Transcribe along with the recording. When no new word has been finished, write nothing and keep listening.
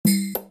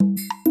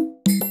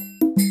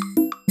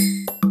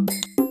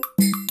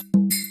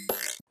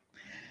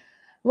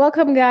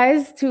Welcome,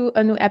 guys, to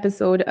a new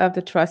episode of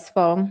the Trust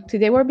Fall.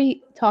 Today, we'll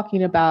be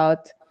talking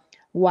about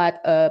what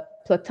a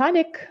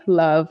platonic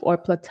love or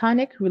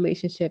platonic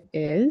relationship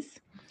is.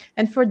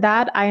 And for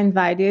that, I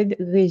invited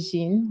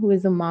Regine, who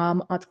is a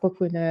mom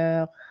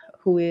entrepreneur,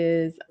 who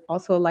is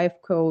also a life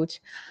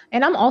coach.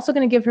 And I'm also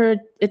going to give her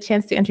a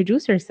chance to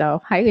introduce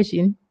herself. Hi,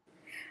 Regine.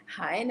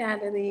 Hi,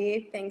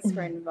 Natalie. Thanks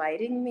for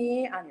inviting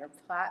me on your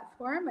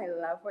platform. I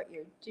love what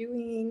you're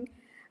doing.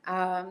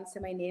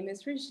 My name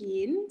is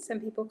Regine. Some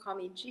people call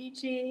me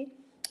Gigi.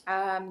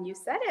 You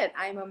said it.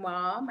 I'm a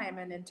mom. I'm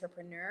an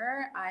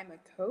entrepreneur. I'm a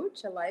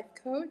coach, a life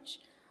coach.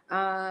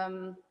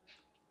 Um,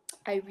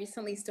 I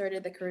recently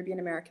started the Caribbean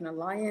American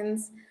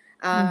Alliance,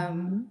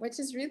 Mhm. which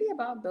is really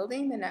about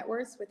building the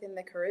networks within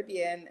the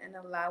Caribbean and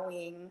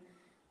allowing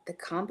the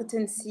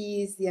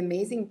competencies, the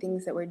amazing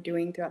things that we're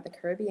doing throughout the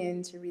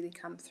Caribbean to really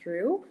come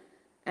through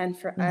and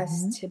for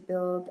us Mhm. to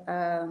build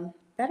a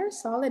better,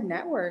 solid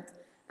network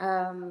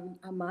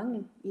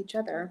among each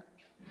other.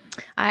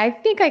 I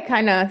think I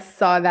kind of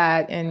saw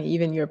that in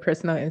even your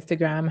personal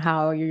Instagram,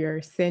 how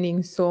you're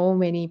sending so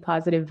many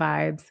positive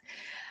vibes,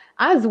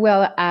 as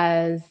well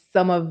as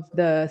some of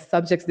the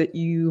subjects that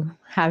you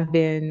have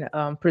been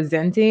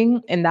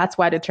presenting. And that's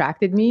what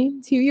attracted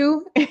me to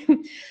you.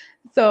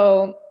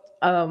 so,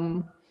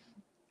 um,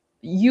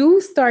 you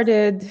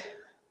started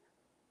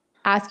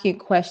asking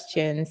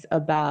questions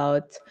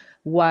about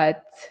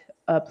what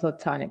a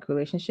platonic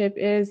relationship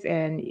is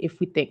and if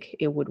we think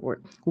it would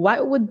work.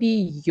 What would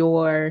be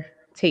your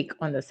take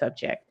on the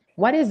subject?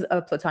 What is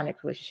a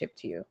platonic relationship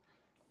to you?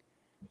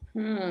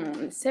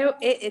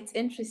 It's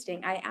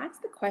interesting. I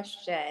asked the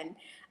question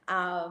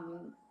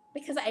um,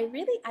 because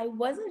I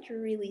wasn't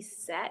really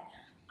set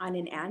on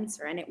an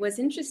answer, and it was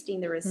interesting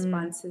the Mm,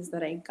 responses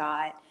that I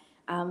got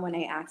when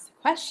I asked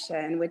the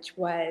question, which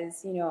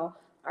was,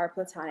 are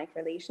platonic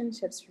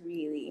relationships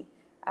really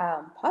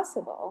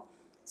possible?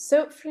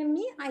 So for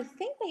me, I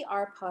think they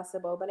are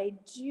possible, but I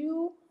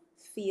do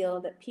feel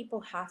that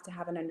people have to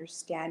have an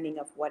understanding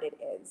of what it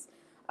is.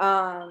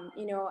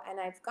 And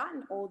I've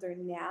gotten older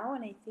now,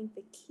 and I think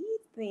the key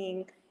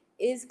thing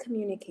is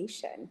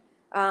communication.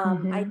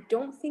 I mhm,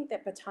 don't think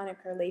that platonic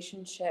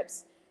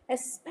relationships,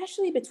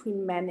 especially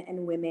between men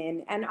and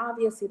women, and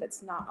obviously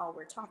that's not all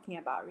we're talking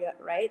about,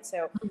 right?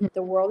 So mhm,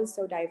 the world is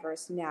so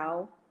diverse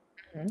now,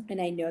 mhm,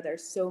 and I know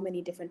there's so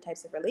many different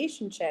types of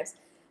relationships.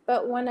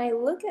 But when I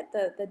look at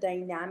the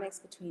dynamics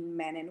between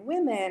men and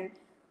women,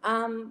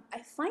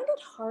 I find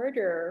it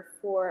harder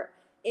for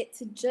it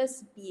to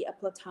just be a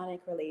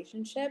platonic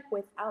relationship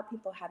without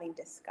people having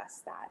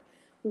discussed that.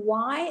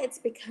 Why? It's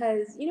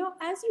because,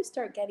 as you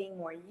start getting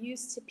more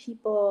used to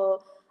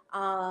people,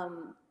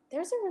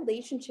 there's a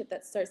relationship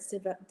that starts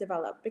to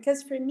develop.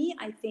 Because for me,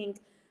 I think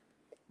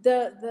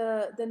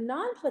the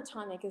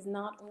non-platonic is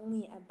not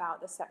only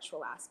about the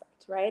sexual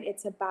aspect, right?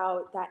 It's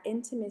about that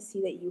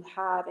intimacy that you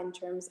have in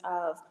terms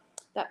of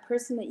that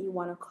person that you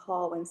want to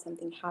call when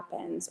something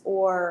happens,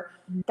 or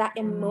that mhm,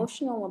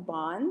 emotional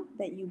bond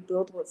that you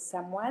build with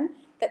someone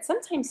that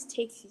sometimes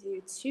takes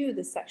you to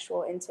the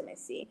sexual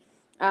intimacy.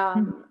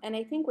 mhm. And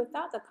I think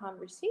without the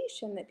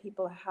conversation that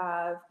people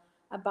have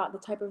about the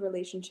type of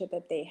relationship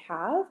that they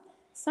have,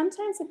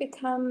 sometimes it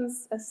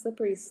becomes a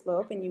slippery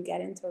slope and you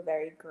get into a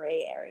very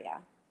gray area.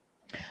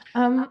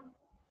 Um,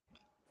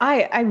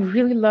 I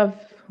really love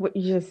what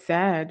you just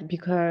said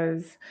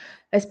because,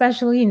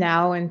 especially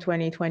now in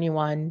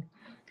 2021,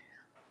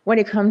 when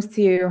it comes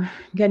to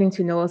getting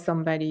to know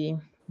somebody,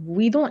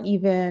 we don't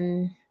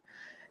even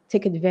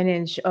take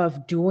advantage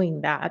of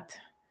doing that.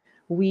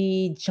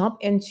 We jump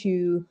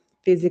into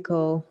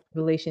physical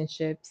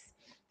relationships,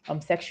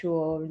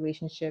 sexual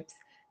relationships,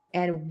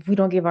 and we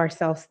don't give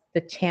ourselves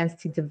the chance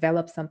to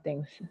develop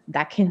something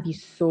that can be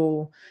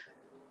so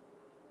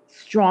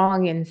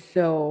strong and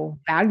so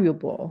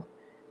valuable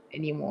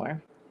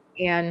anymore.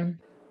 And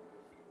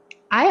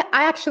I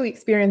actually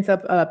experienced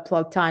a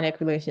platonic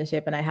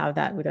relationship, and I have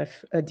that with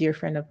a dear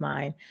friend of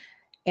mine.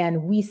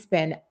 And we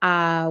spend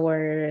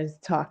hours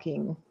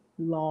talking,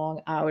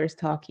 long hours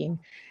talking.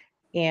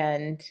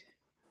 And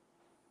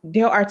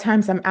there are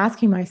times I'm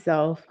asking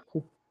myself,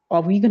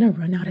 are we going to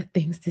run out of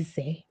things to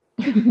say?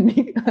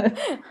 Because,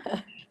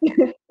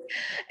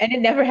 and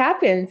it never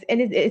happens.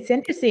 And it's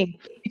interesting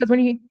because when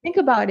you think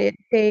about it,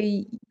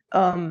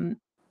 um,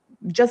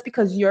 just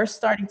because you're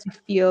starting to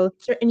feel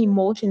certain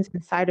emotions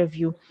inside of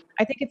you,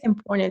 I think it's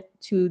important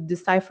to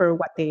decipher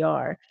what they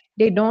are.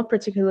 They don't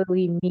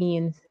particularly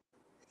mean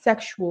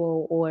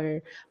sexual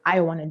or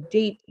I want to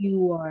date you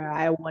or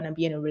I want to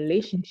be in a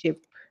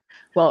relationship.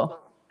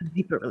 Well, a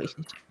deeper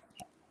relationship.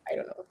 I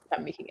don't know if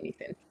I'm making any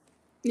sense.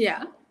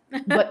 Yeah.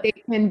 But they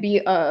can be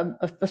a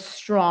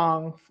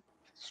strong,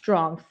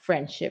 strong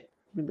friendship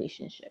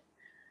relationship.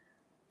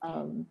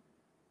 Um,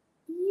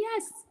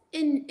 Yes,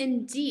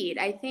 indeed.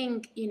 I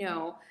think,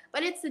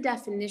 but it's the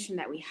definition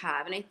that we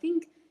have. And I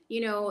think,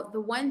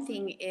 the one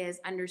thing is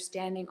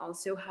understanding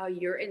also how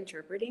you're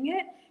interpreting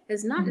it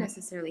is not mhm,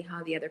 necessarily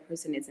how the other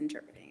person is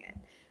interpreting it.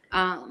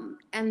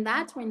 And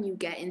that's when you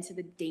get into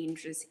the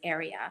dangerous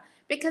area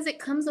because it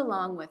comes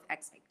along with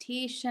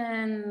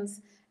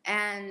expectations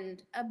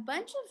and a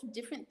bunch of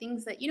different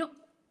things that,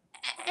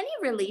 any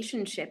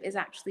relationship is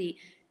actually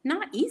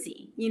not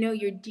easy.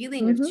 You're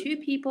dealing with Mhm. two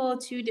people,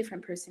 two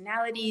different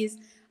personalities,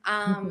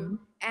 Mhm.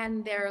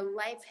 and their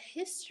life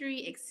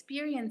history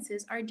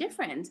experiences are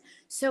different.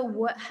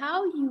 So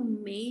how you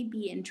may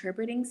be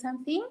interpreting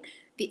something,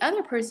 the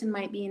other person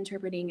might be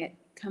interpreting it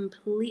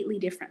completely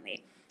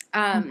differently.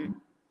 Mhm.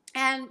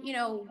 And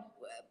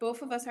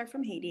both of us are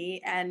from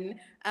Haiti, and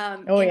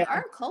Oh in yeah.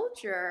 our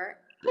culture,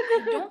 I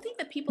don't think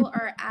that people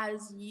are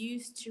as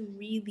used to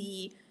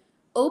really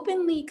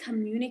openly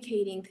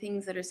communicating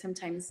things that are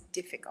sometimes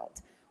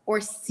difficult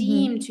or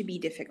seem Mhm. to be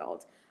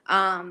difficult.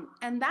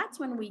 And that's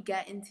when we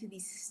get into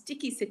these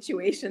sticky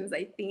situations,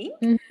 I think,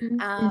 Mhm.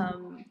 Mhm.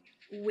 um,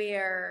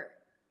 where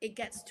it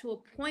gets to a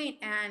point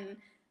and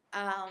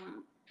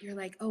you're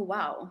like, oh,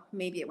 wow,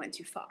 maybe it went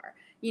too far.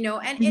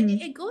 And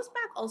Mhm. it goes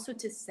back also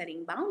to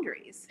setting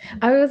boundaries.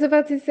 I was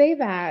about to say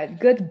that.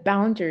 Good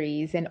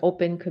boundaries and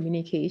open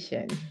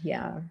communication.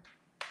 Yeah.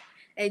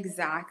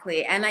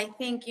 Exactly. And I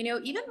think,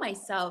 even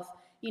myself,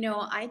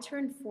 I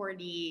turned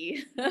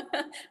 40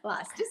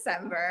 last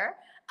December.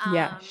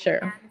 Yeah, sure.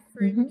 And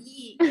for Mhm.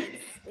 me,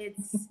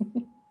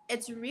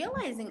 it's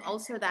realizing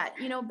also that,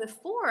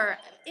 before,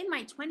 in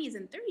my 20s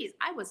and 30s,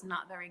 I was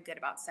not very good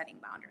about setting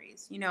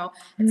boundaries.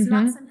 It's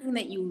not Mhm. something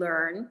that you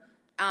learn.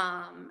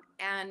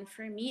 And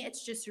for me,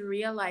 it's just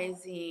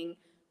realizing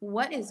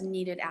what is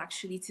needed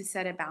actually to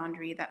set a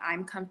boundary that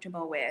I'm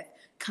comfortable with,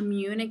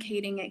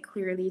 communicating it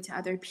clearly to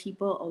other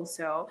people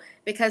also,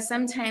 because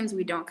sometimes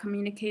we don't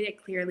communicate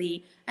it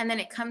clearly. And then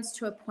it comes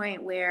to a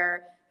point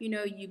where,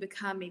 you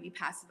become maybe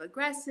passive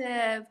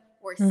aggressive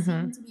or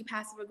seem Mhm. to be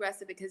passive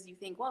aggressive because you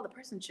think, well, the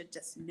person should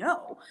just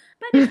know.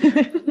 But if you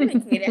didn't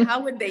communicate it, how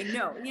would they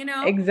know,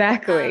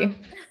 Exactly.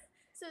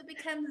 So it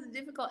becomes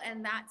difficult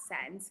in that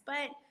sense.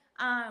 But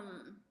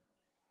um,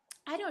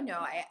 I don't know.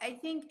 I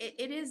think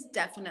it is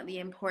definitely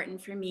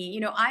important for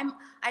me.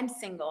 I'm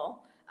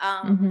single.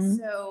 Mhm.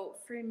 So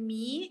for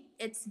me,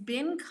 it's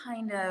been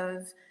kind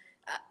of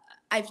uh,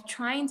 I've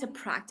trying to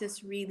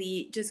practice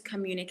really just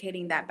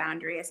communicating that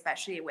boundary,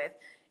 especially with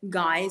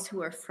guys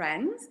who are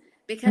friends,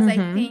 because I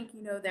Mhm. think,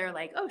 they're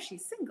like, oh,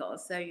 she's single,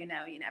 so you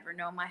never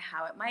know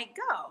how it might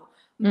go.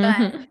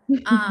 But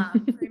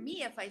Mhm. for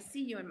me, if I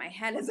see you in my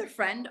head as a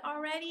friend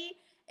already,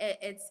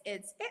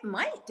 it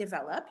might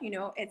develop.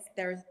 It's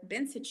there's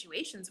been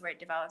situations where it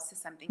develops to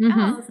something Mhm.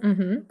 else,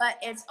 Mhm. but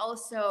it's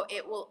also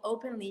it will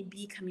openly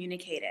be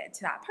communicated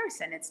to that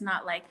person. It's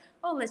not like,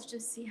 oh, let's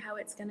just see how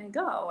it's gonna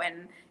go.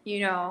 And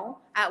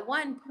at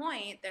one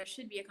point there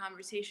should be a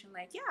conversation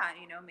like,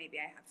 yeah, maybe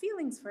I have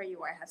feelings for you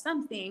or I have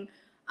something.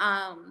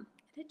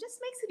 It just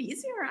makes it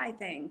easier, I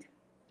think.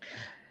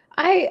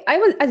 I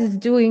was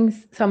doing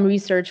some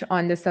research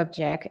on the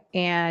subject,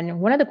 and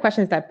one of the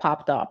questions that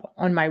popped up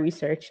on my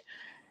research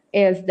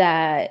is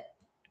that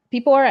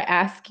people are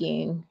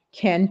asking,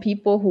 can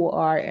people who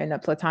are in a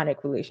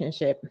platonic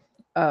relationship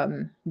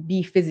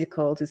be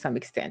physical to some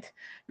extent,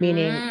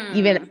 meaning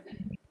even Mm.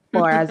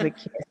 or as a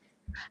kid?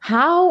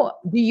 How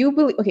do you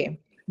believe? Okay,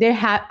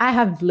 I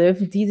have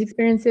lived these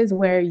experiences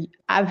where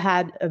I've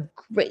had a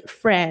great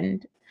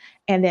friend,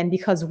 and then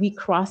because we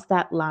crossed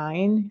that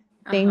line,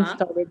 things Uh-huh.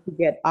 started to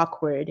get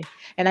awkward,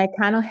 and I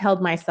kind of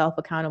held myself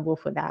accountable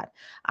for that.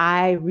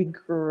 I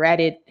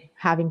regretted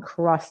having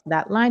crossed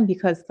that line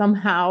because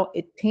somehow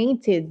it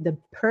tainted the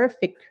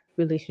perfect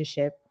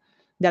relationship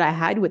that I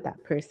had with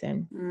that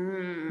person,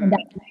 and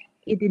that Mm.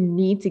 it didn't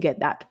need to get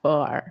that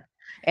far.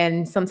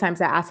 And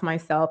sometimes I ask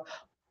myself,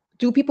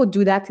 do people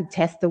do that to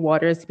test the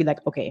waters to be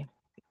like, okay,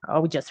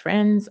 are we just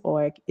friends,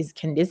 or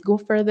can this go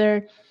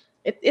further?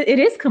 It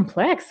is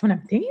complex when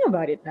I'm thinking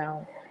about it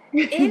now.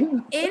 It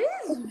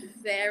is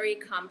very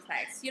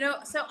complex.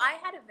 So I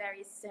had a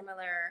very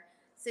similar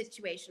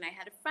situation. I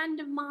had a friend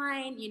of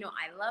mine,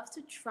 I love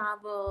to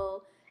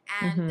travel,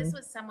 and this Hmm.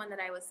 was someone that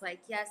I was like,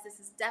 yes, this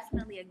is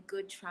definitely a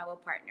good travel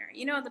partner.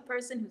 The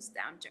person who's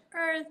down to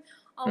earth,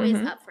 always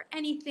Hmm. up for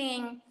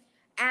anything.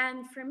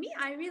 And for me,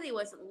 I really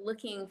wasn't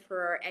looking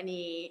for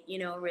any,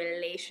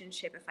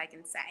 relationship, if I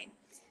can say.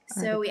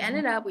 So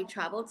Understand. we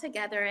traveled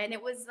together, and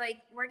it was like,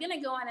 we're going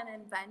to go on an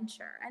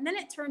adventure. And then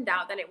it turned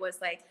out that it was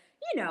like,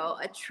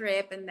 a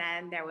trip, and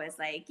then there was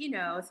like,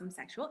 some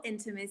sexual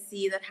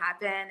intimacy that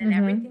happened and Hmm.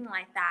 everything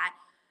like that.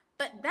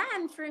 But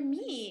then for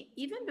me,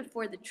 even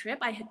before the trip,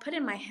 I had put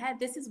in my head,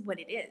 this is what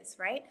it is,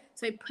 right?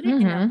 So I put it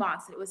in a Hmm.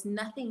 box. It was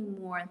nothing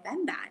more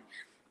than that.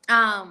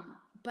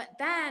 But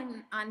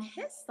then on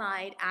his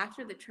side,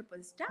 after the trip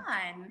was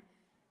done,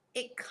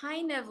 it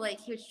kind of like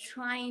he was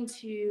trying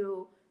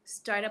to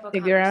start up a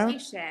Figure out.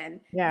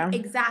 conversation Yeah.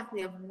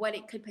 exactly of what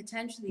it could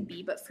potentially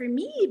be. But for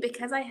me,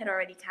 because I had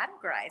already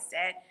categorized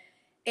it,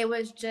 it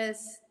was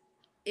just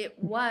it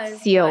was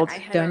what Sealed. I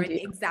had Done already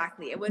deal.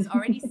 exactly. It was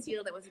already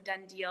sealed. It was a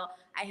done deal.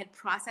 I had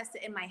processed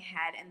it in my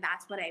head, and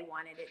that's what I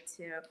wanted it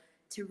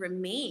to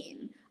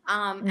remain.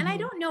 And I Hmm.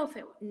 don't know if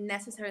it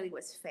necessarily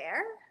was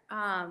fair.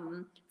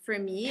 For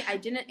me, I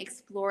didn't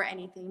explore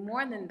anything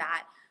more than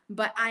that.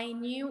 But I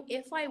knew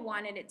if I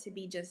wanted it to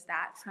be just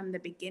that from the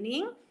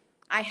beginning,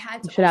 I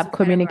had You to should also have categorize it.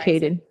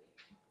 communicated.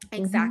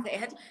 Mm-hmm. Exactly. I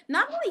had to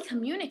not only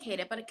communicate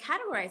it, but to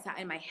categorize that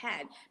in my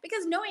head.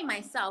 Because knowing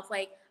myself,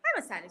 like,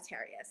 I'm a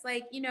Sagittarius.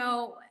 Like,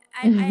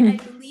 I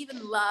believe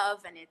in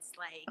love, and it's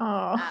like,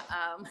 Oh.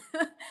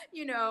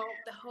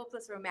 the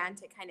hopeless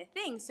romantic kind of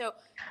thing. So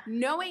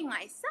knowing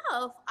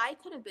myself, I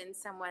could have been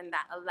someone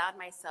that allowed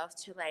myself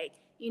to, like,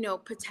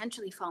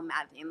 potentially fall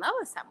madly in love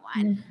with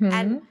someone.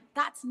 And Mm-hmm.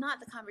 that's not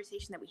the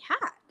conversation that we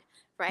had.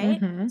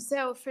 Right. Mm-hmm.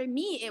 So for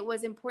me, it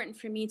was important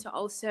for me to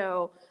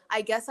also,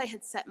 I guess I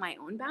had set my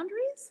own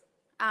boundaries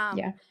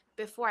Yeah.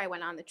 before I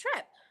went on the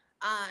trip,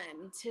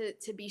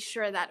 to be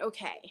sure that,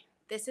 okay,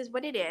 this is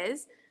what it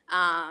is.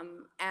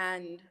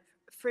 And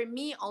for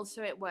me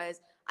also, it was,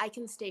 I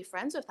can stay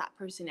friends with that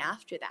person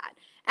after that.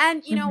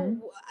 And Mm-hmm.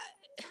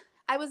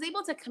 I was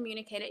able to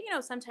communicate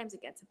it. Sometimes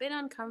it gets a bit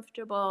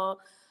uncomfortable,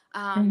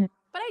 Mm-hmm.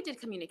 but I did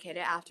communicate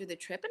it after the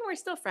trip, and we're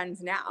still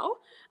friends now.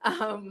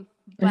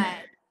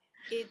 But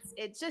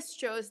it just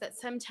shows that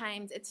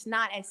sometimes it's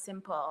not as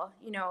simple.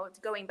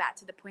 Going back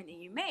to the point that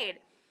you made,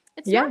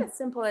 it's not Yeah. as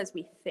simple as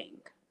we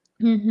think.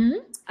 Mm-hmm.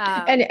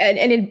 And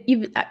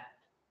Um,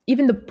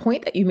 even the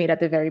point that you made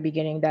at the very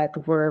beginning, that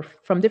we're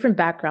from different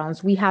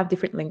backgrounds, we have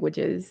different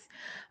languages,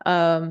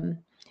 um,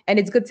 and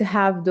it's good to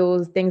have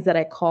those things that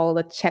I call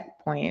the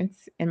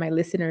checkpoints. And my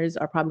listeners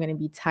are probably going to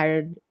be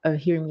tired of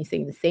hearing me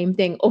saying the same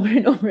thing over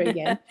and over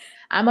again.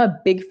 I'm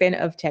a big fan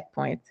of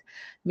checkpoints,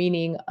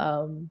 meaning,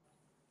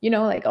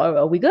 like,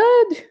 are we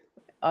good?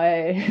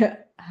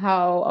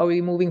 How are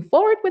we moving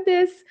forward with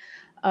this?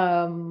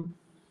 Um,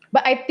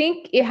 but I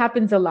think it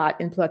happens a lot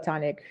in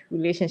platonic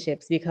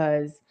relationships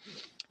because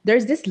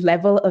there's this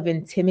level of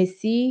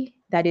intimacy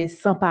that is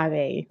sans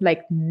pareil,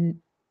 like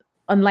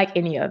unlike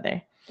any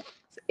other.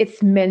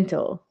 It's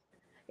mental.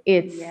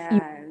 It's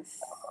yes.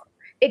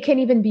 it can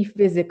even be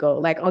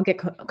physical. Like I'll get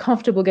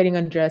comfortable getting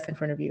undressed in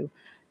front of you,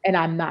 and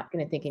I'm not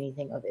gonna think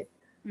anything of it.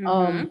 Mm-hmm.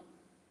 Um,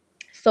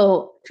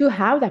 so to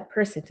have that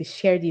person to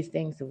share these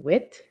things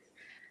with,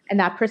 and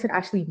that person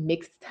actually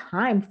makes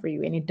time for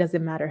you, and it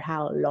doesn't matter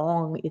how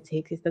long it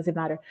takes, it doesn't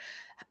matter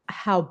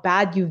how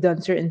bad you've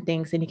done certain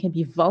things, and you can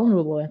be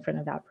vulnerable in front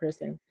of that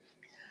person.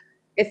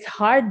 It's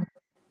hard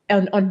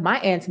on my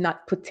end to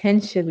not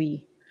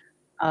potentially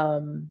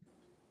um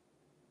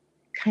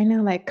kind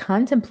of like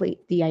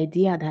contemplate the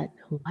idea that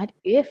what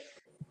if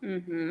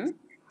Mm-hmm.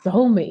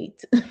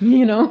 soulmate,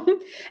 you know?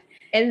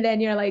 And then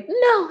you're like,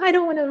 no, I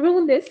don't want to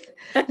ruin this.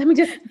 Let me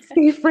just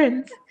stay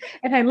friends.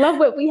 And I love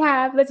what we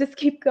have. Let's just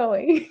keep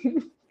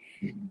going.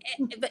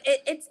 But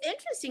it's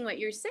interesting what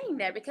you're saying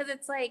there, because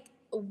it's like,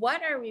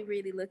 what are we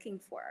really looking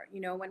for?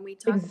 When we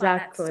talk about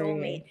that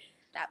soulmate, Exactly.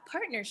 that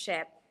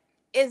partnership,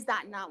 is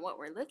that not what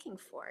we're looking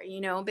for?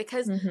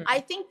 Because Hmm.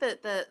 I think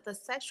that the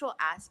sexual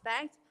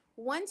aspect,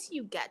 once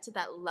you get to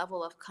that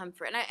level of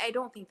comfort, and I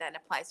don't think that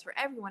applies for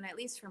everyone, at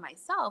least for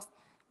myself.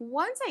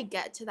 Once I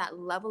get to that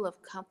level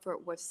of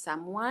comfort with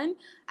someone,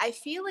 I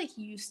feel like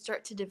you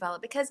start to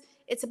develop, because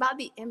it's about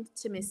the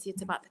intimacy,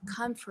 it's about the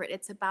comfort,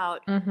 it's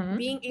about Hmm.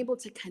 being able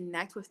to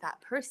connect with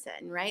that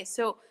person, right?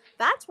 So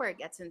that's where it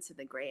gets into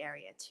the gray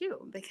area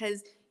too,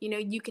 because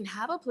you can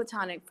have a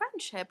platonic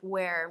friendship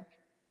where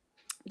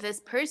this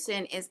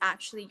person is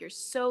actually, you're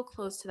so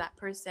close to that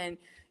person,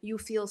 you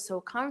feel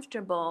so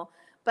comfortable,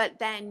 but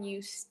then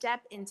you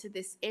step into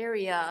this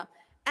area,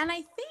 and I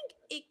think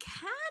it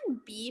can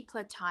be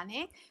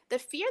platonic. The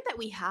fear that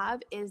we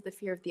have is the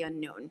fear of the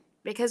unknown,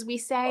 because we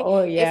say,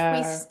 Oh if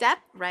we yeah. step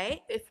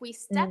right, if we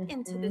step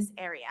into Hmm. this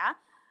area,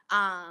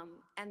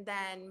 and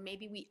then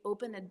maybe we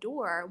open a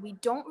door, we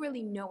don't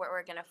really know what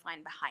we're going to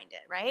find behind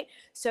it, right?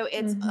 So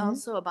it's Hmm.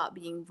 also about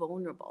being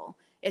vulnerable.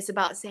 It's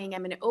about saying,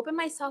 I'm going to open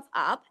myself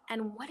up.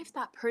 And what if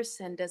that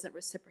person doesn't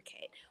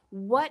reciprocate?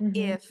 What Hmm.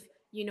 if,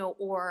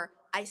 or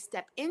I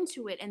step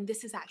into it and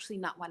this is actually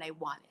not what I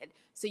wanted?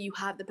 So you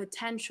have the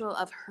potential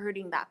of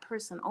hurting that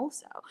person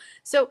also.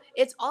 So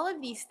it's all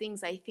of these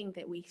things, I think,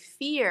 that we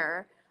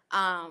fear,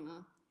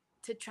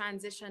 to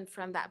transition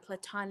from that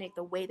platonic,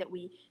 the way that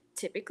we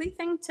typically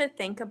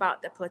think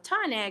about the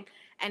platonic,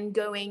 and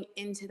going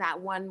into that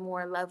one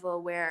more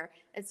level where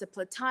it's a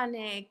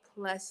platonic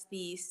plus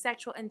the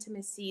sexual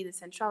intimacy, the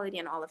sensuality,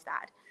 and all of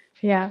that.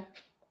 Yeah.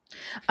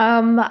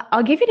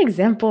 I'll give you an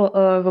example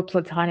of a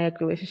platonic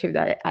relationship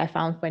that I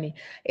found funny.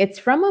 It's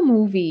from a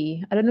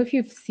movie. I don't know if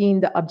you've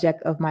seen The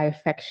Object of My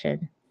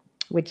Affection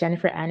with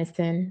Jennifer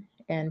Aniston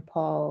and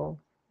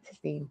what's his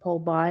name? Paul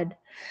Bard.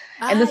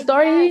 And the Ah,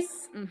 story,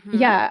 yes. Mm-hmm.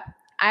 yeah,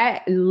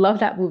 I love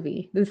that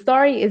movie. The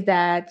story is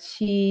that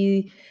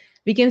she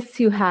begins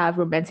to have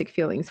romantic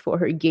feelings for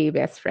her gay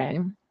best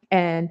friend.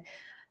 And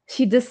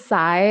she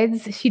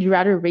decides she'd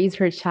rather raise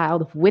her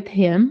child with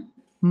him,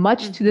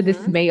 much to the Mm-hmm.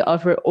 dismay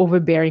of her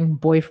overbearing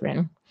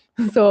boyfriend.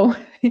 So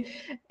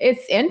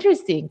it's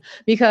interesting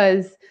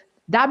because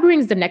that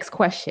brings the next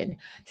question.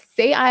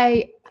 Say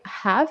I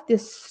have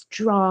this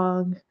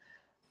strong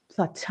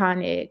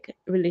platonic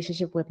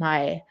relationship with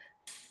my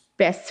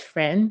best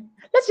friend.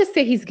 Let's just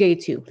say he's gay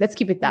too. Let's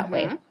keep it that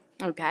way.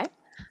 Mm-hmm. Okay.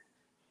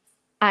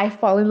 I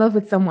fall in love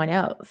with someone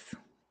else.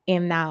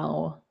 And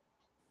now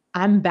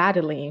I'm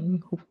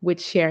battling with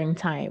sharing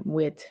time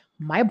with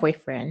my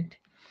boyfriend.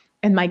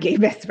 and my gay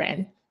best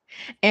friend,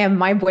 and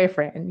my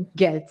boyfriend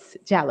gets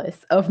jealous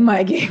of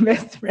my gay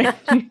best friend.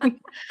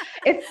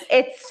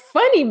 It's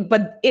funny,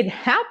 but it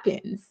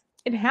happens.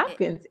 It It,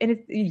 happens, and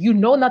it's, you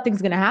know,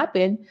 nothing's gonna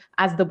happen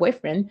as the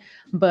boyfriend,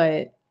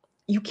 but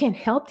you can't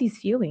help these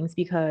feelings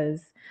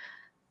because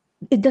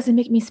it doesn't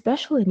make me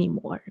special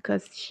anymore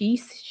because she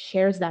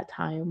shares that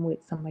time with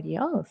somebody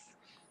else.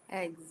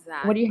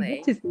 What do you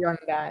have exactly. to say on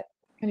that?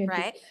 Kind of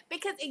Right? interesting.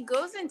 Because it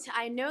goes into,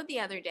 I know the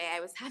other day I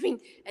was having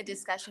a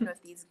discussion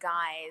with these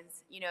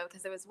guys,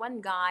 because there was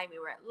one guy, we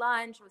were at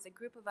lunch, it was a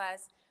group of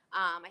us.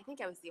 I think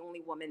I was the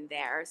only woman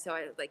there. So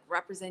I was like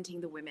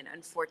representing the women,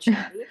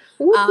 unfortunately.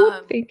 Whoop whoop.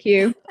 Um, Thank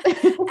you.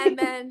 and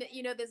then,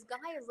 this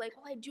guy is like,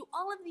 well, I do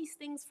all of these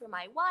things for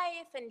my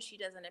wife and she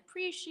doesn't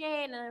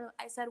appreciate. And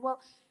I said,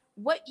 well,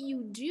 what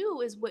you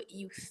do is what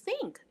you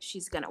think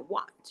she's going to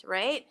want,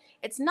 right?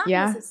 It's not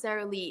Yeah.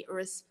 necessarily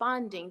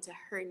responding to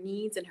her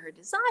needs and her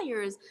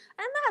desires.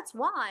 And that's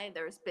why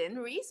there's been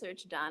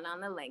research done on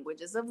the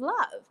languages of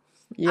love.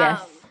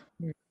 Yes. Um,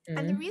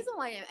 and the Mhm. reason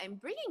why I'm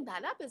bringing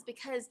that up is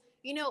because,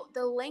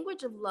 the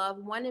language of love,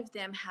 one of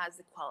them has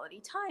the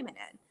quality time in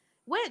it,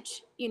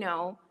 which,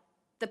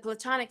 the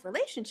platonic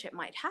relationship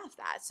might have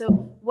that.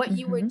 So, what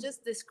you were Mhm.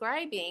 just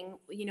describing,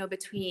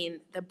 between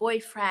the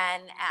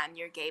boyfriend and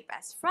your gay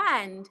best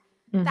friend,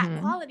 that Mhm.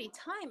 quality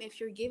time, if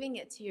you're giving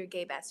it to your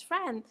gay best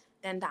friend,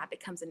 then that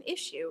becomes an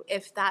issue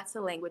if that's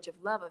the language of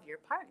love of your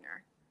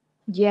partner.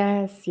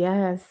 Yes,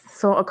 yes.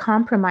 So a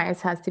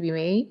compromise has to be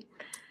made.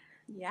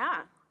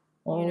 Yeah.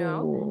 You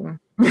know, Oh.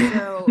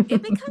 So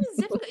it becomes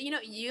difficult.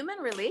 Human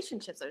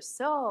relationships are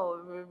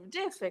so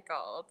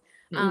difficult.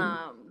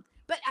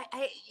 But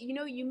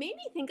you made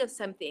me think of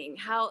something.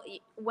 How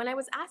when I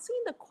was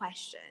asking the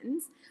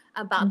questions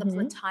about the Mhm.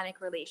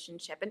 platonic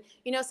relationship, and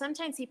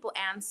sometimes people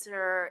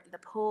answer the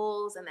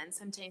polls, and then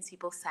sometimes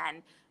people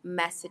send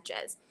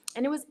messages.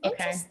 And it was Okay.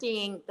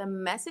 interesting the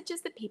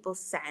messages that people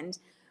send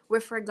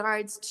with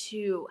regards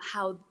to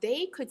how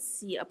they could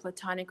see a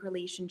platonic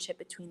relationship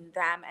between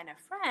them and a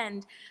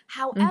friend. Mhm.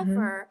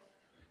 However,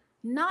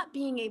 not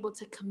being able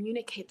to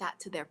communicate that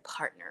to their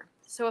partner.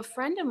 So a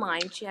friend of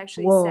mine, she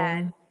actually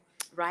said, Whoa.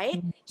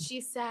 right? She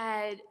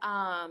said,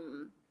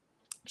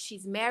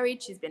 she's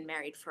married, she's been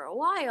married for a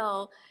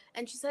while.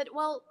 And she said,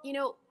 well,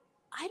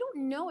 I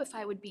don't know if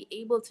I would be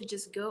able to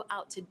just go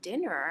out to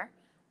dinner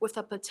with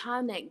a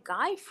platonic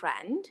guy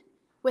friend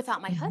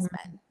without my Mhm.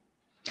 husband.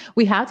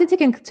 We have to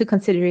take into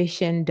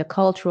consideration the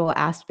cultural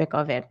aspect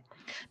of it.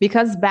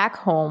 Because back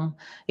home,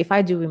 if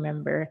I do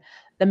remember,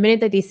 the minute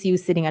that they see you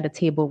sitting at a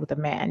table with a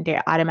man, they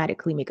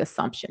automatically make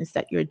assumptions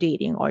that you're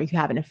dating or you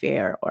have an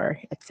affair or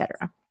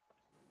etc.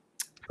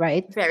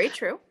 Right? Very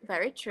true,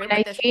 very true. When I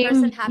But this came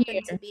person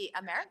happened to here, be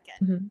American,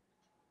 mhm.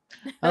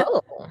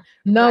 Oh,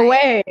 no right?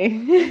 way.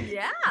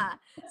 Yeah.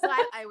 So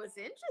I was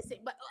interested,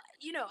 but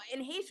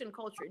in Haitian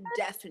culture,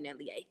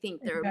 definitely, I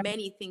think there are Yeah.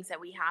 many things that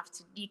we have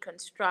to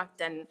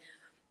deconstruct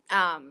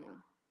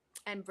um,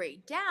 and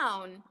break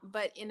down.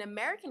 But in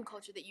American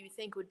culture, that you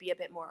think would be a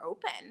bit more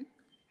open,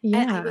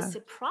 and I was Yeah.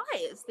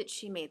 surprised that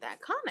she made that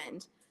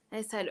comment. And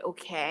I said,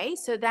 okay,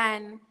 so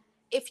then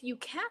if you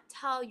can't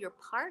tell your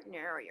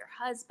partner or your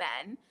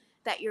husband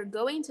that you're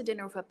going to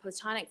dinner with a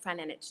platonic friend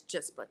and it's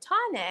just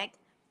platonic,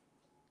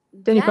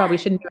 Then you probably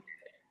then shouldn't do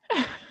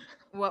it.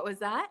 what was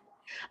that?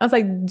 I was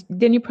like,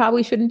 then you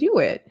probably shouldn't do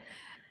it.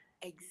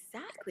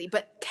 Exactly.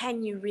 But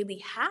can you really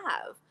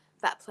have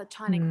that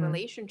platonic Mm.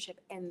 relationship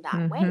in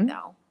that way, Mhm.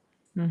 though?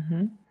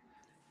 Mhm.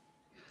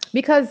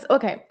 Because,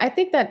 okay, I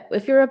think that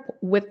if you're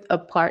with a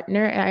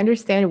partner, and I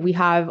understand we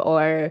have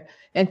our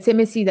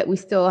intimacy that we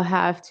still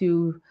have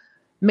to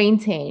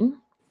maintain,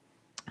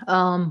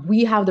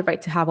 we have the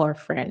right to have our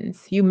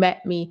friends. You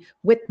met me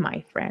with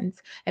my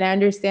friends, and I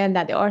understand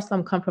that there are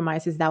some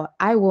compromises that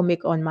I will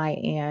make on my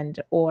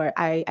end, or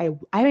I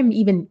am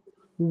even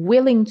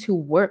willing to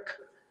work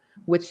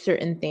with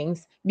certain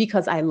things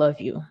because I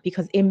love you,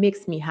 because it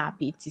makes me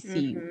happy to see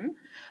you Mm-hmm.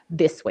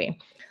 this way.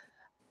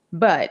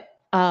 But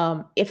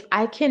if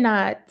I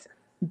cannot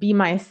be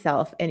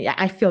myself and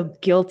I feel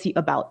guilty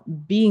about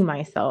being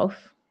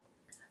myself,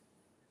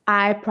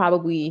 I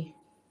probably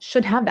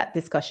should have that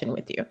discussion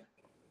with you.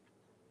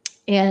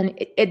 And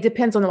it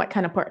depends on what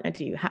kind of partner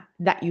do you have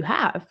that you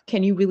have.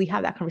 Can you really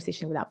have that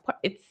conversation without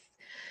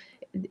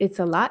it's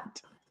a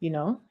lot,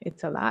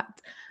 it's a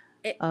lot.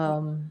 It,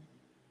 Um,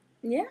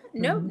 yeah,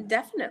 no, mhm,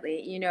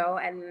 definitely.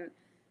 And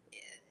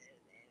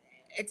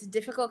it's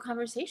difficult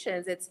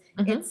conversations. It's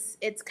mhm. it's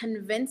it's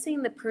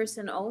convincing the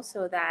person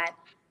also that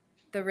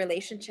the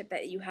relationship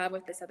that you have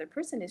with this other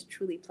person is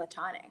truly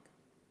platonic.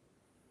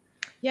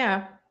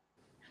 Yeah.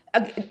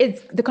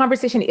 It's the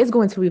conversation is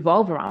going to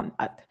revolve around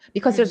that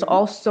because there's Mm-hmm.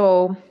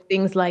 also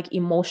things like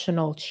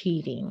emotional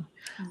cheating.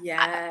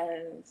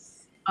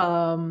 Yes.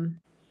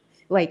 Um,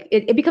 like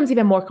it becomes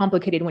even more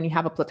complicated when you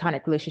have a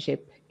platonic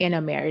relationship in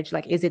a marriage.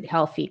 Like, is it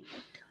healthy?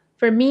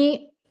 For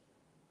me,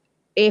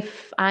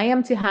 if I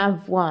am to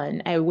have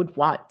one, I would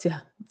want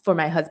to for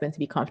my husband to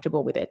be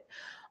comfortable with it,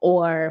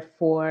 or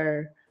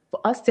for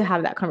us to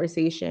have that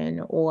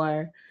conversation,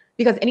 or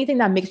because anything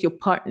that makes your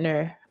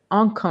partner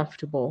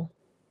uncomfortable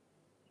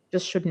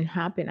just shouldn't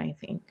happen, I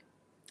think.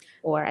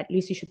 Or at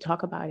least you should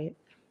talk about it.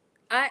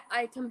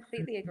 I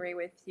completely agree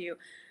with you.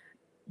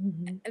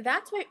 Hmm.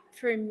 That's why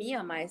for me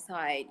on my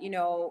side,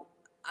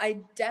 I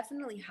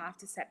definitely have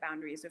to set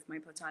boundaries with my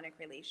platonic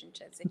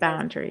relationships because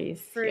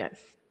Boundaries, for yes.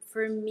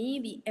 for me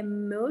the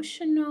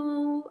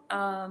emotional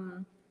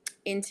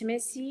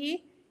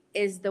intimacy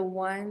is the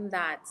one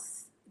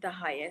that's the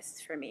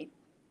highest for me.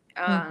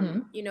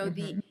 Hmm.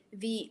 The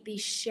Hmm. the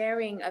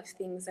sharing of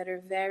things that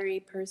are very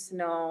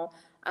personal,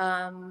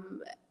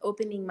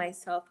 opening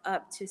myself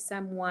up to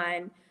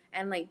someone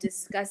and like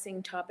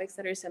discussing topics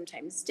that are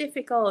sometimes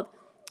difficult,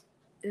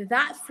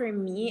 that for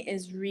me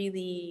is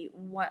really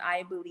what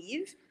I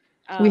believe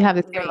We have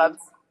the same reigns, love.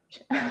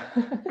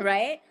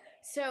 right?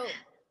 So,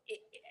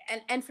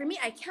 and for me,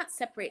 I can't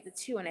separate the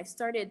two, and I've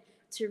started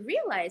to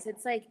realize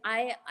it's like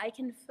I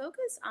can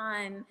focus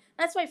on.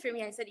 That's why for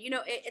me, I said,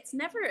 it's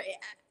never.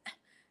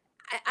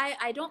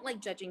 I don't like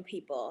judging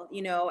people,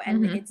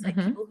 and Hmm. it's like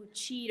Hmm. people who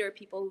cheat or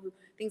people who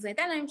things like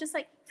that. And I'm just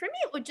like, for me,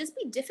 it would just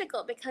be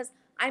difficult because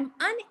I'm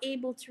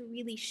unable to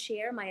really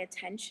share my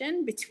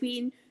attention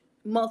between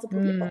multiple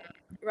Mm. people,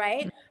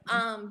 right?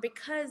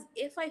 Because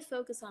if I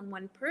focus on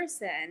one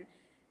person,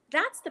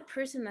 that's the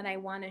person that I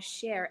want to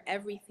share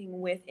everything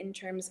with in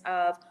terms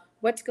of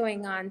what's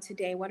going on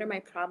today, what are my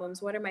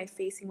problems, what am I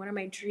facing, what are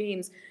my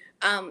dreams,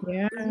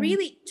 Yeah.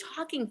 really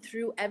talking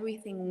through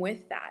everything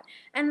with that.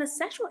 And the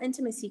sexual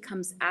intimacy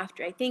comes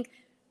after. I think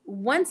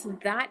once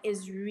that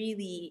is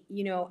really,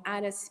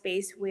 at a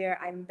space where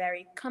I'm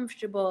very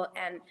comfortable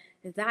and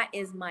that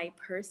is my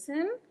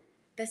person,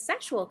 the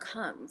sexual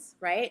comes,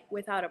 right,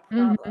 without a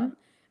Hmm. problem.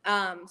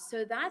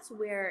 So that's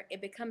where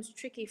it becomes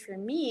tricky for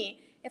me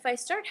if I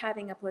start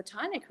having a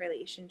platonic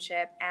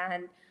relationship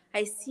and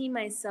I see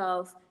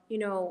myself,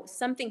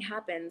 something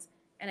happens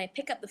and I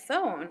pick up the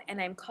phone and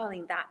I'm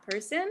calling that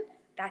person,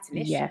 that's an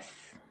issue. Yes.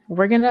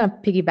 We're gonna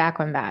piggyback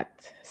on that.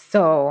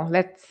 So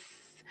let's.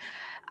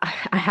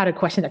 I had a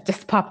question that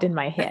just popped in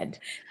my head.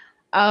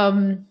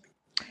 Um,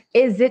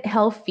 is it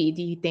healthy,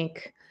 do you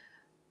think,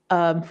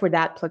 for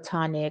that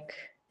platonic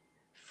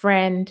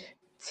friend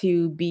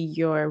to be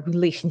your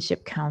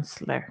relationship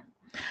counselor?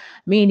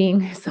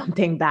 Meaning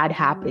something bad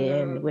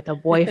happened Ooh. with a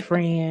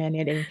boyfriend,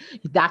 and then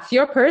that's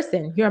your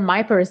person. You're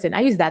my person.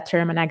 I use that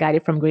term, and I got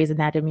it from Grey's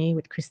Anatomy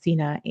with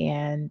Christina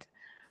and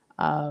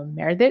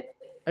Meredith.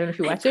 I don't know if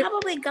you I watch it.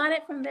 probably got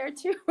it from there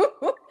too.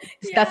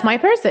 So that's Yeah. my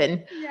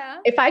person. Yeah.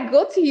 If I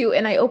go to you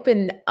and I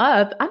open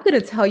up, I'm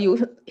gonna tell you,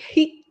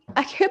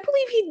 I can't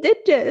believe he did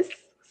this.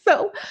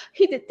 So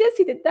he did this,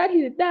 he did that,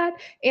 he did that.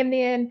 And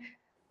then,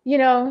 you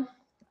know,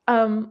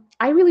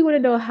 I really want to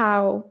know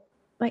how,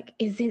 like,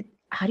 is it,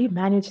 how do you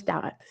manage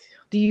that?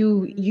 Do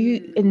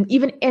and Mm.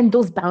 even in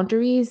those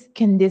boundaries,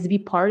 can this be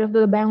part of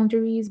the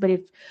boundaries? But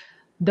if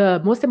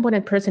the most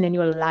important person in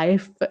your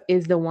life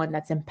is the one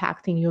that's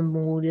impacting your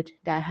mood,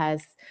 that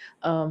has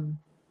um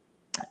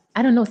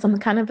I don't know, some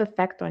kind of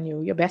effect on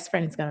you, your best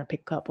friend is gonna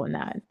pick up on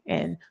that.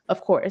 And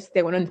of course,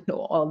 they want to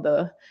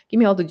know give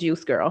me all the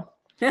juice, girl.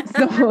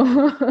 So,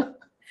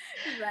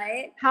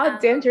 Right. how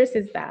dangerous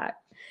is that?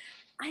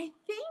 I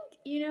think,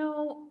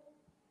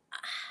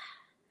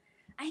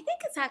 I think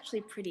it's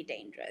actually pretty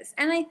dangerous.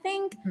 And I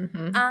think,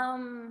 Hmm.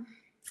 um,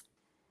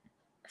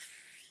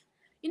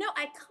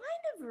 I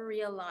kind of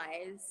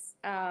realized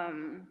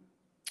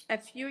a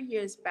few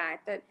years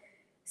back that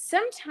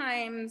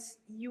sometimes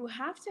you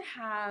have to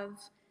have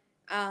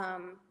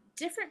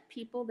different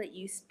people that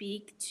you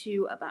speak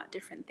to about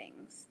different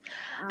things.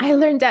 I Um,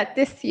 learned that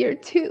this year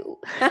too.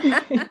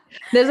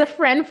 There's a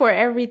friend for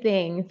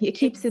everything. It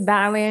keeps it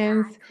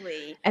balanced.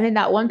 exactly. And then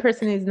that one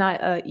person is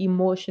not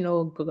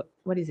emotional,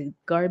 what is it,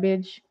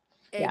 garbage?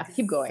 Yeah,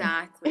 keep going.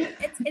 Exactly.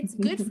 It's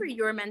good for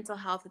your mental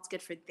health. It's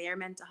good for their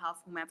mental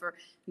health, whomever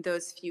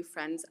those few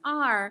friends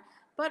are.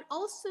 But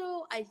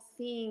also, I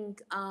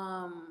think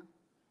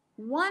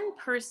one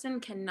person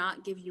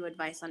cannot give you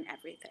advice on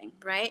everything,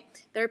 right?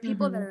 There are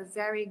people that Hmm. are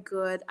very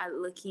good at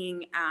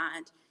looking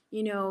at,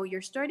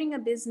 you're starting a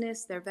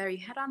business, they're very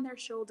head on their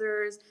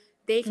shoulders.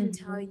 They can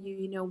tell Hmm.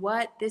 you,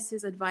 what, this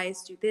is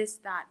advice, do this,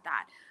 that,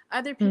 that.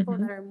 Other people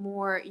Hmm. that are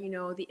more,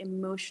 the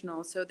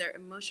emotional, so their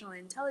emotional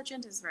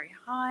intelligence is very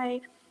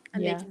high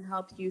and they Yeah. can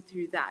help you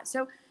through that.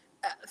 So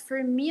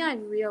for me, I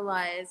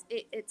realize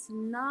it's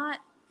not,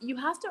 you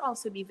have to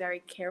also be very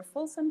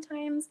careful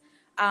sometimes.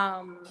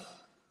 Um,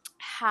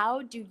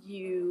 how do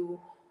you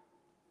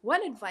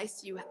what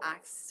advice do you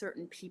ask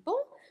certain people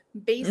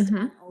based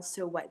on Hmm.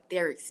 also what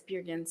their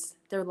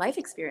life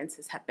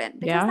experiences have been,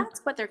 because Yeah. that's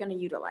what they're going to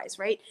utilize,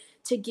 right,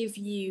 to give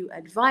you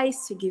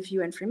advice, to give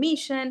you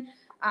information.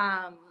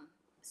 um,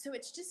 so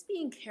it's just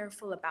being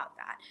careful about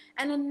that.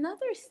 And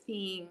another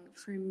thing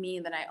for me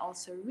that I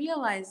also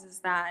realize is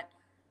that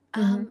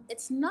Hmm.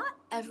 it's not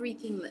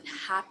everything that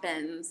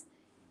happens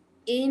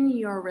in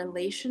your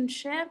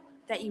relationship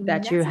that you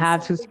That you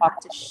have to necessarily talk have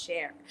to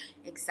share.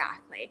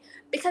 Exactly.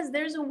 Because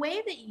there's a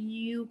way that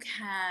you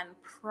can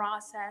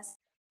process,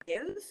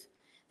 give,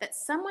 that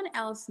someone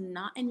else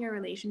not in your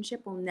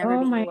relationship will never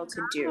about. Oh be my able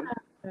to do.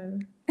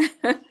 Mm.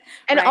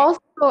 And Right? also,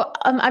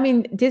 I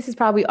mean, this is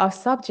probably off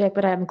subject,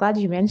 but I'm glad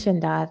you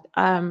mentioned that.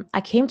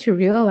 I came to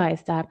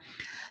realize that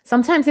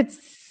sometimes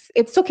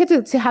it's okay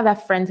to have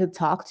that friend to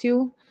talk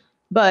to,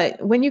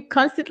 but when you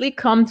constantly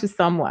come to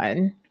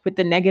someone with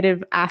the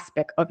negative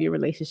aspect of your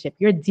relationship,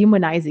 you're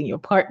demonizing your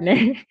partner.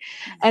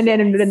 And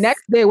then the Yes.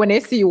 next day when they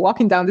see you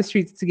walking down the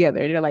streets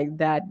together, they're like,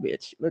 that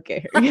bitch, look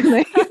at her.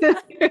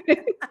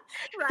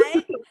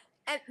 Right?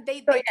 And So they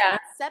yeah,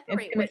 can't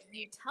separate what intimacy.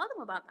 you tell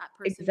them about that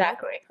person with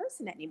Exactly. that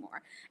person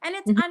anymore. And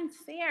it's Hmm.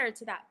 unfair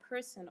to that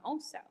person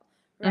also,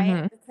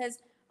 right? Hmm. Because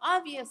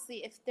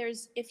obviously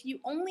if you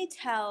only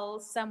tell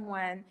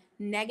someone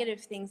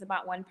negative things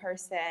about one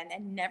person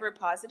and never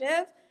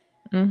positive,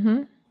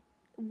 Hmm.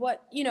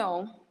 what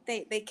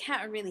they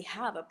can't really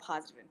have a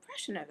positive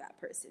impression of that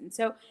person.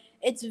 So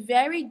it's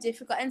very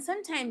difficult, and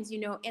sometimes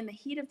in the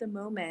heat of the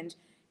moment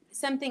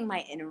something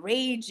might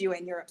enrage you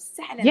and you're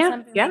upset and Yeah,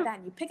 something like yeah. that,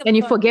 and you pick up And the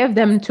you phone and you forgive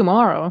them text.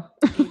 tomorrow.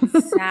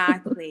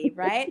 Exactly,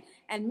 right?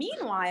 And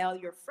meanwhile,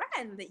 your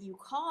friend that you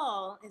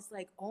call is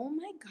like, oh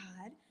my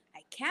God,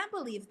 I can't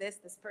believe this.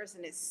 This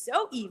person is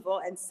so evil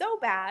and so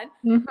bad.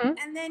 Hmm.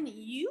 And then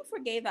you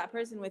forgave that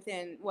person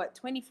within what,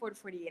 24 to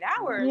 48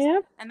 hours. Yeah.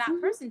 And that Hmm.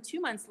 person 2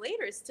 months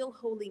later is still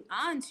holding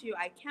on to,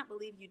 I can't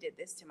believe you did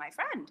this to my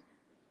friend.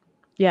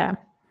 Yeah.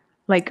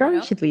 Like, You girl, you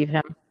know? should leave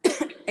him.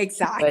 But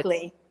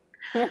Exactly.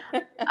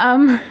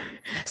 um,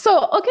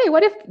 so okay,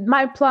 what if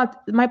my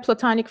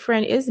platonic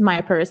friend is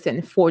my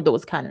person for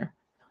those kind of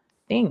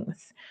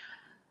things?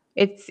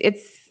 It's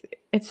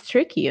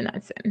tricky in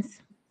that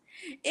sense.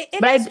 It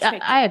But is I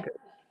tricky. agree.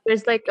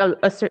 There's like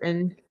a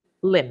certain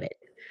limit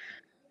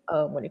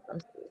when it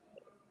comes to those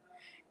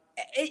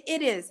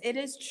It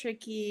is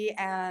tricky.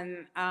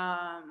 And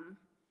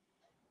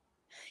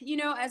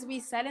as we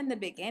said in the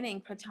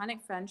beginning,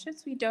 platonic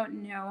friendships, we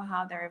don't know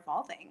how they're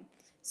evolving.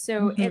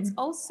 So it's things.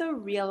 also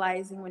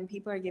realizing when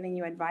people are giving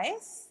you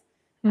advice,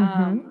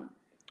 Hmm.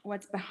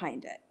 what's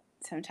behind it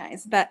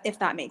sometimes, but if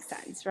that makes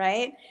sense,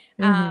 right?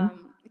 Hmm.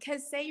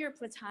 Because say your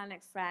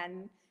platonic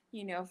friend,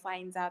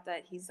 finds out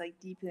that he's like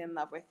deeply in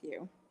love with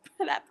you.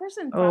 That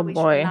person Oh probably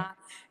should boy. not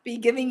be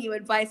giving you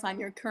advice on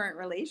your current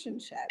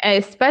relationship.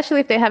 Especially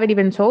if they haven't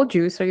even told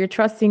you, so you're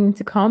trusting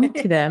to come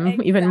to them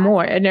even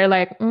more, and Exactly. they're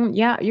like,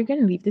 "Yeah, you're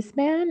gonna leave this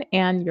man,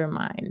 and you're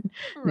mine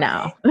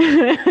now."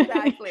 Right.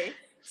 Exactly.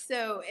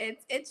 So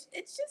it's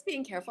just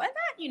being careful, and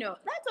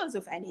that goes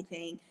with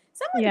anything.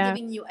 Someone Yeah.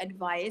 giving you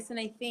advice, and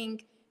I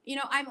think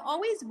I'm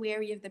always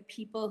wary of the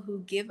people who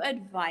give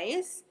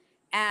advice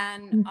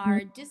and Hmm.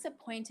 are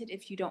disappointed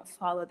if you don't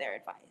follow their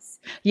advice.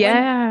 When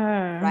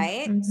Yeah.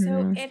 Right?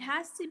 So Hmm. it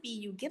has to be,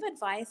 you give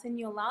advice and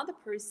you allow the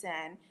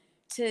person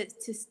to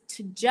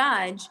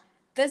judge,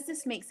 does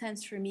this make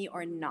sense for me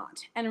or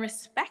not, and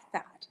respect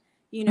that.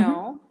 You Hmm.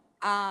 know.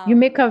 You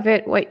make Um, of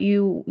it what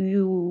you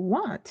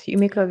want. You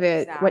make of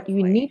it what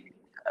you need exactly. to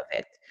make of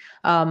it.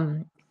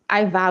 Um,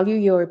 I value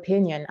your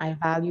opinion. I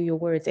value your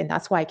words, and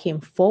that's why I came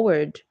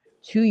forward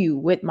to you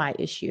with my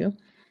issue.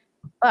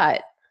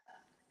 But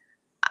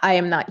I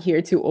am not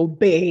here to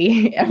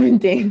obey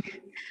everything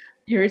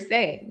you're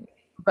saying.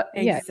 But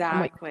yeah, I'm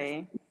like,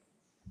 Exactly.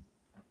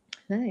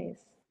 nice.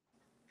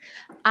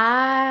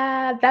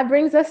 That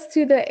brings us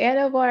to the end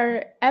of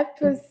our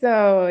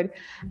episode.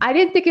 I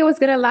didn't think it was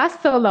gonna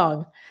last so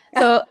long.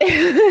 So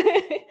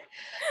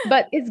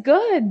but it's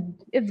good.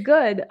 It's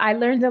good. I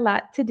learned a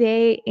lot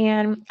today,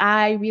 and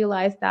I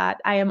realized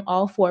that I am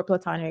all for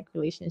platonic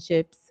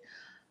relationships.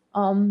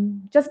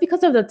 Just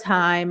because of the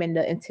time and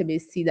the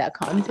intimacy that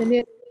comes in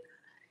it,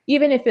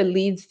 even if it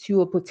leads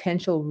to a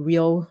potential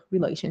real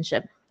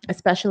relationship,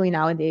 especially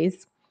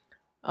nowadays.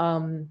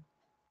 Um,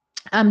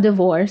 I'm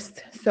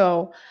divorced,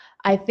 so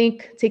I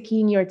think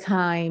taking your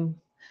time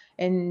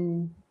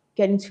and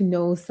getting to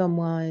know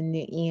someone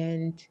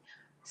and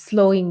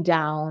slowing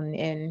down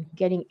and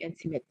getting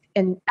intimate,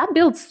 and that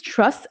builds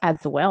trust as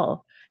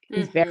well,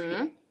 is very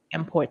Mm-hmm.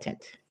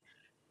 important.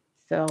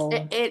 So,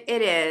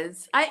 It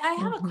is. I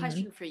have a mhm.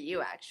 question for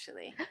you,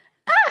 actually,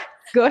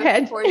 Go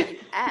ahead. before you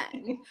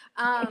end.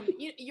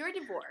 You're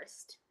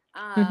divorced,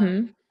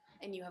 Hmm.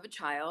 and you have a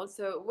child.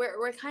 So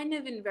we're kind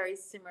of in very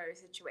similar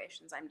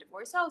situations. I'm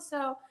divorced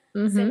also,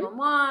 Hmm. single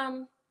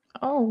mom.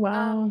 Oh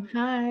wow! Um,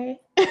 Hi.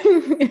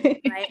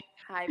 right.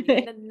 Hi. We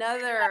need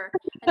another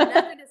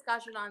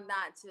discussion on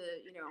that to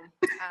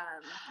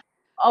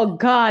Oh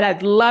God,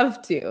 I'd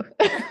love to.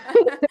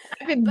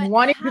 I've been but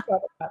wanting to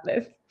talk about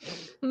this.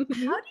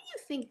 how do you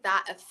think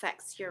that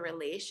affects your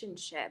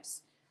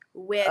relationships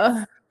with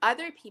Ugh.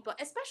 other people,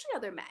 especially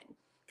other men?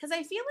 Because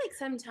I feel like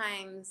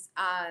sometimes,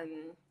 how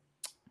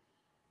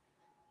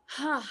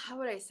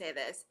would I say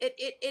this?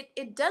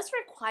 It does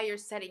require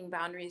setting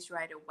boundaries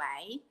right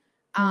away.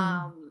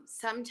 Mm.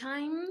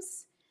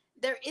 Sometimes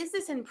there is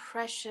this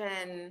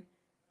impression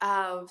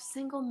of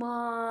single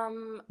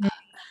mom.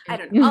 I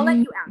don't know. I'll let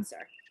Mm. you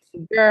answer.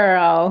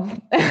 Girl,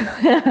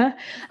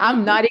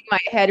 I'm nodding my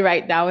head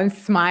right now and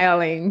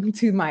smiling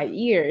to my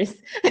ears.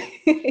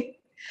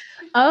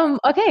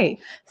 Okay.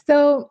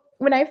 So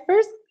when I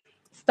first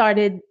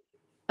started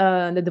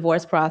the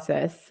divorce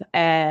process,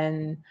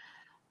 and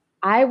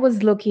I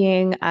was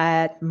looking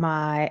at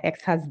my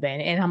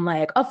ex-husband and I'm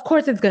like, of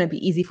course it's going to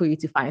be easy for you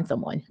to find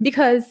someone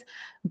because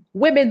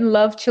women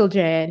love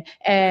children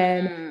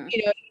and Mm.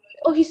 you know,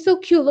 oh, he's so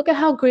cute. Look at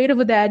how great of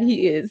a dad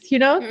he is, you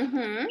know?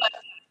 Mm-hmm.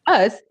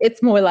 Us,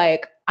 it's more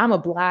like I'm a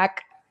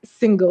black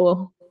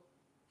single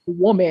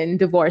woman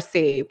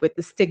divorcee with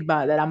the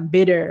stigma that I'm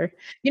bitter,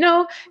 you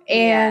know?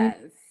 And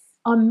Yes.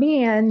 a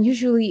man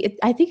usually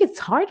I think it's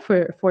hard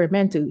for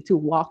men to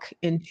walk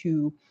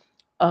into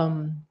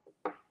um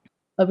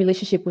a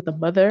relationship with a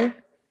mother.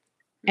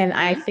 And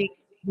I Mm-hmm. think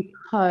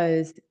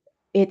because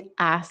it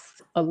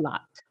asks a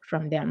lot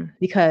from them,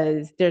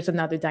 because there's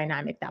another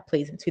dynamic that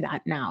plays into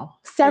that now.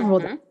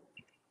 Several. Mm-hmm.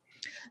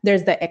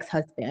 There's the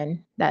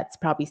ex-husband that's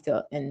probably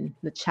still in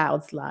the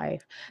child's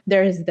life.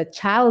 There's the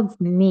child's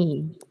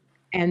need,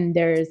 and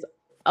there's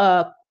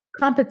a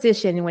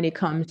competition when it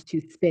comes to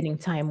spending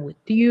time with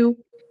you,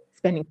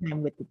 spending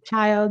time with the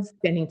child,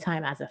 spending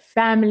time as a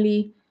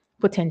family,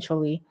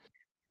 potentially.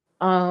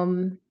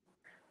 Um,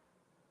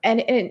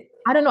 and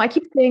I don't know, I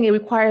keep saying it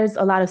requires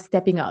a lot of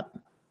stepping up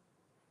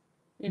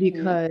Mm-hmm.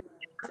 because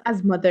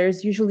as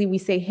mothers, usually we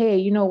say, hey,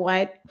 you know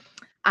what?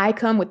 I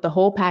come with the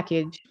whole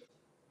package.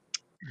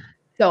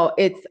 So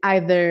it's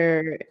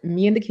either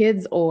me and the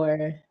kids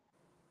or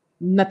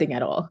nothing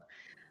at all.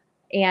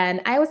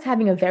 And I was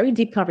having a very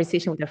deep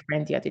conversation with a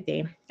friend the other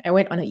day. I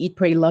went on a eat,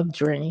 pray, love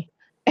journey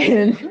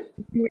and Mm-hmm.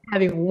 we were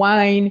having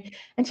wine.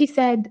 And she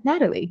said,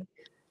 Natalie,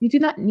 you do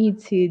not need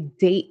to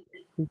date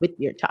with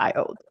your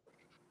child.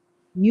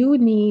 You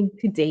need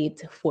to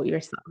date for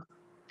yourself.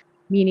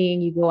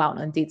 Meaning you go out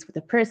on dates with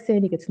a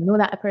person, you get to know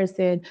that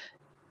person.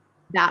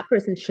 That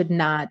person should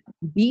not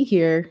be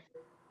here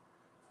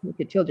with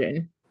your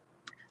children.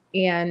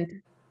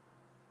 And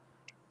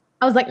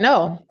I was like,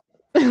 no,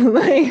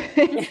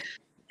 like,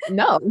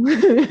 no.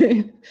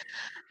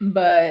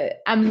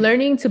 But I'm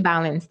learning to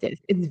balance this.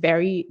 It's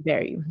very,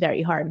 very,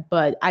 very hard.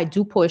 But I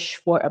do push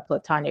for a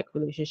platonic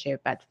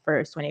relationship at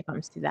first when it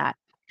comes to that.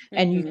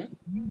 And Mm-hmm.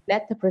 you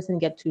let the person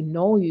get to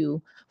know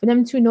you for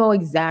them to know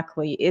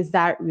exactly, is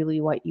that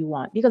really what you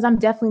want? Because I'm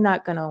definitely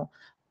not going to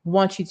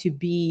want you to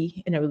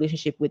be in a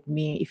relationship with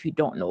me if you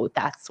don't know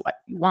that's what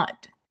you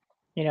want,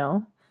 you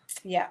know?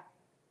 Yeah.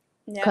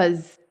 Yeah.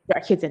 Because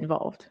there are kids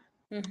involved.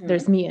 Mm-hmm.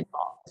 There's me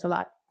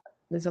involved.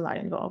 There's a lot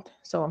involved.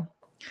 So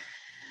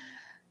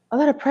a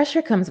lot of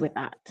pressure comes with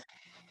that.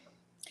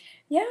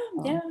 Yeah.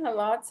 Um, Yeah.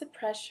 Lots of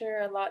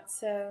pressure.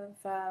 Lots of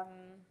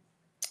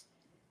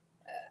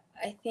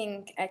I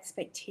think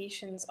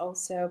expectations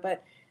also,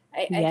 but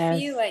I feel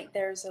yes. like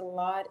there's a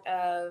lot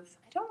of,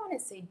 I don't want to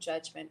say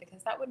judgment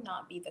because that would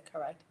not be the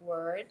correct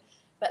word,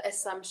 but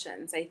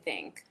assumptions, I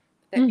think,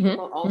 that Mhm,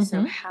 people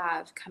also mhm,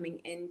 have coming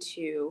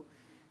into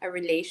a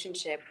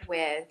relationship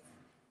with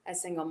a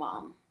single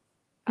mom.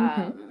 mhm.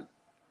 Um,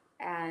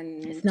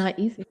 It's and not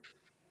easy.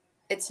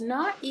 it's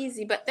not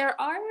easy, but there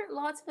are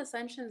lots of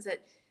assumptions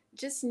that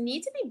just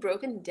need to be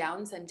broken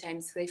down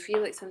sometimes. I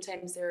feel like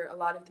sometimes a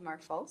lot of them are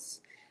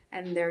false,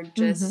 and they're Mhm.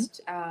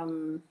 just.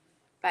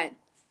 But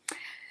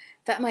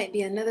that might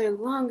be another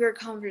longer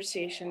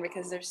conversation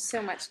because there's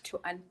so much to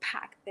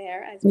unpack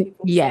there, as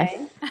people Yes,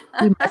 say.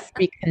 we must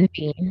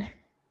reconvene.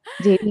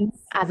 Dating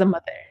as a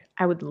mother.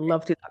 I would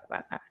love to talk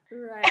about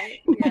Right.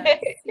 Yes.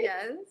 that.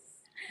 Yes.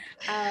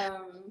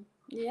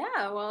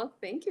 Yeah. Well,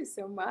 thank you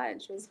so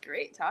much. It was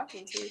great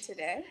talking to you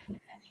today.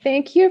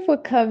 Thank you for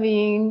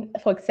coming,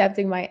 for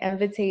accepting my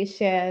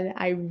invitation.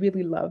 I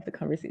really loved the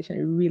conversation.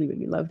 I really,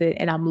 really loved it.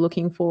 And I'm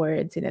looking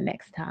forward to the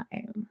next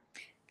time.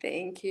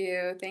 Thank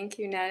you. Thank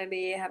you,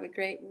 Natalie. Have a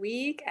great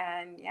week.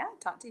 And yeah,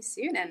 talk to you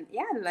soon. And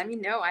yeah, let me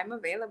know. I'm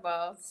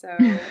available. So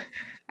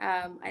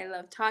I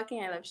love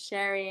talking, I love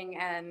sharing,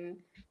 and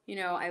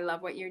I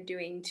love what you're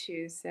doing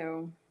too.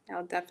 So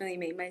I'll definitely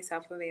make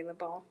myself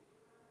available.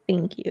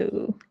 Thank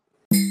you.